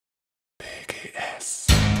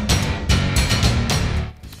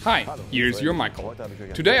Hi, here's your Michael.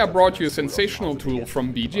 Today I brought you a sensational tool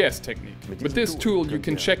from BGS Technique. With this tool you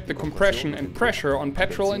can check the compression and pressure on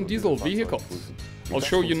petrol and diesel vehicles. I'll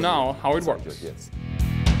show you now how it works.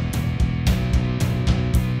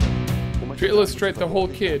 To illustrate the whole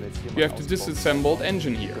kit, you have the disassembled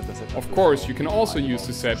engine here. Of course, you can also use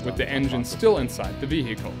the set with the engine still inside the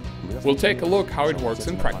vehicle. We'll take a look how it works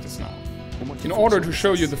in practice now. In order to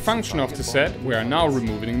show you the function of the set, we are now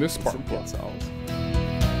removing the spark plug.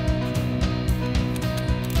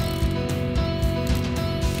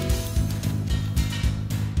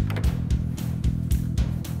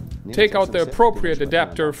 Take out the appropriate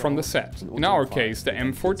adapter from the set, in our case the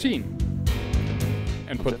M14,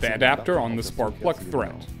 and put the adapter on the spark plug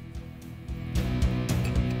thread.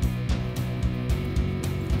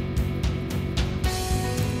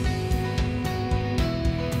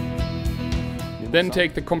 Then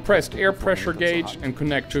take the compressed air pressure gauge and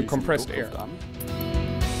connect to compressed air.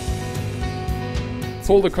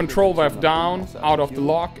 Pull the control valve down, out of the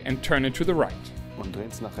lock, and turn it to the right.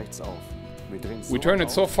 We turn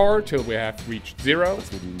it so far till we have reached 0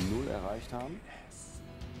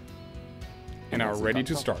 and are ready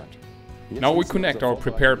to start. Now we connect our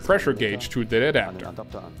prepared pressure gauge to the adapter.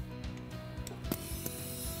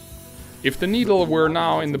 If the needle were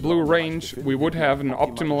now in the blue range, we would have an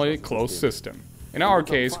optimally closed system. In our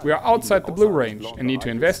case, we are outside the blue range and need to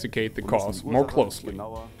investigate the cause more closely.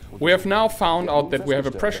 We have now found out that we have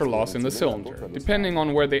a pressure loss in the cylinder. Depending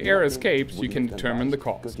on where the air escapes, you can determine the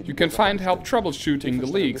cause. You can find help troubleshooting the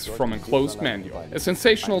leaks from a closed manual. A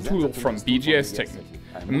sensational tool from BGS Technique.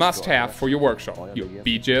 A must-have for your workshop, your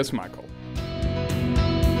BGS Michael.